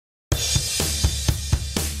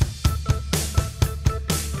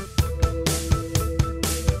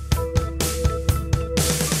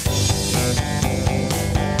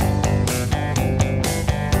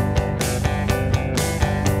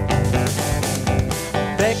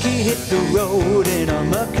Becky hit the road in a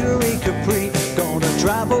Mercury Capri, gonna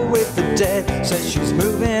travel with the dead, says she's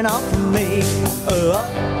moving on from me. Oh,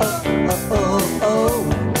 oh, oh, oh, oh.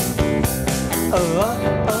 Oh,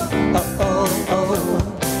 oh, oh, oh, oh.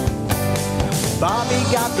 Bobby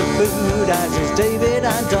got the food, as is David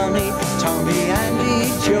and Donnie, Tommy,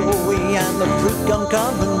 Andy, Joey, and the Fruit Gum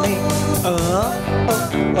Company. Oh, oh,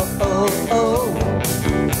 oh, oh, oh.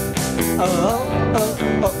 Oh, oh,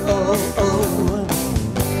 oh, oh, oh.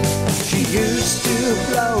 She used to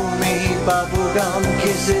blow me bubblegum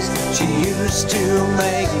kisses. She used to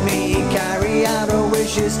make me carry out her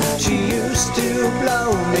wishes. She used to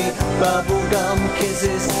blow me bubblegum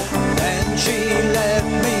kisses. Then she let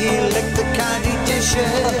me lick the candy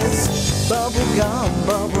dishes. Bubblegum,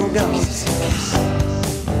 bubblegum,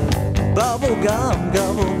 bubblegum,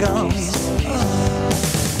 bubblegum,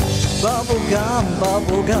 bubblegum,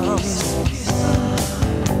 bubblegum,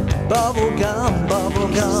 bubblegum,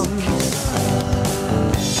 bubblegum.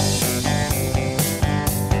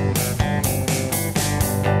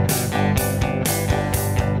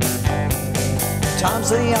 Times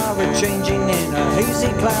they are a-changing in a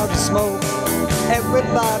hazy cloud of smoke.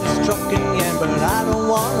 Everybody's trucking, yeah, but I don't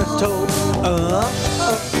want to tow. Oh,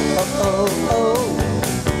 oh, oh, oh,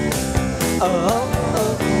 oh, oh,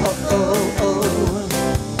 oh, oh, oh.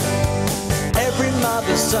 Every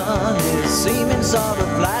mother's son is seeming sort of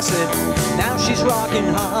flaccid. Now she's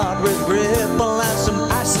rocking hard with Ripple and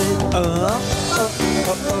some acid. Oh, oh,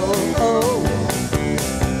 oh, oh, oh,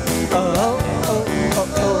 oh, oh, oh,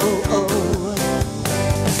 oh, oh.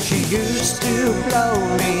 She used to blow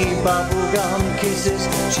me bubblegum kisses.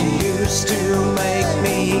 She used to make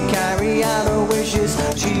me carry out her wishes.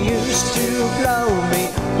 She used to blow me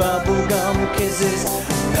bubblegum kisses.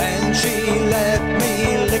 Then she let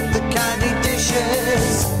me lick the candy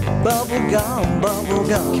dishes. Bubblegum,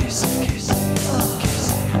 bubblegum, kiss, kiss,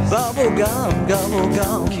 kiss. Bubblegum,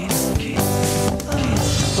 bubblegum, kiss, kiss, kiss.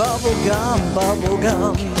 Bubblegum,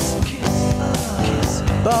 bubblegum, kiss, kiss.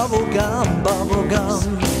 Bubblegum,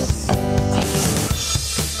 bubblegum.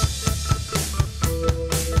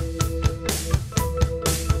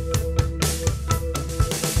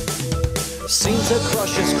 Seems her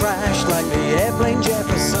crushes crash like the airplane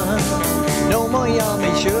Jefferson. No more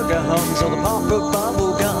yummy sugar hums or the pop of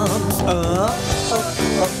bubble gum. Oh, oh,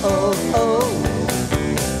 oh, oh, oh.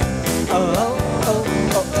 Oh, oh,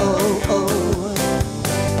 oh, oh, oh.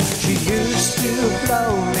 She used to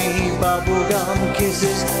blow me bubblegum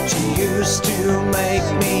kisses. She used to make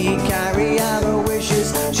me carry out her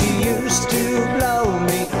wishes. She used to blow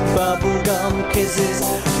me bubblegum kisses.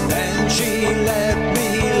 Then she let me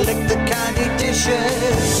lick the candy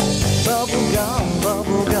dishes.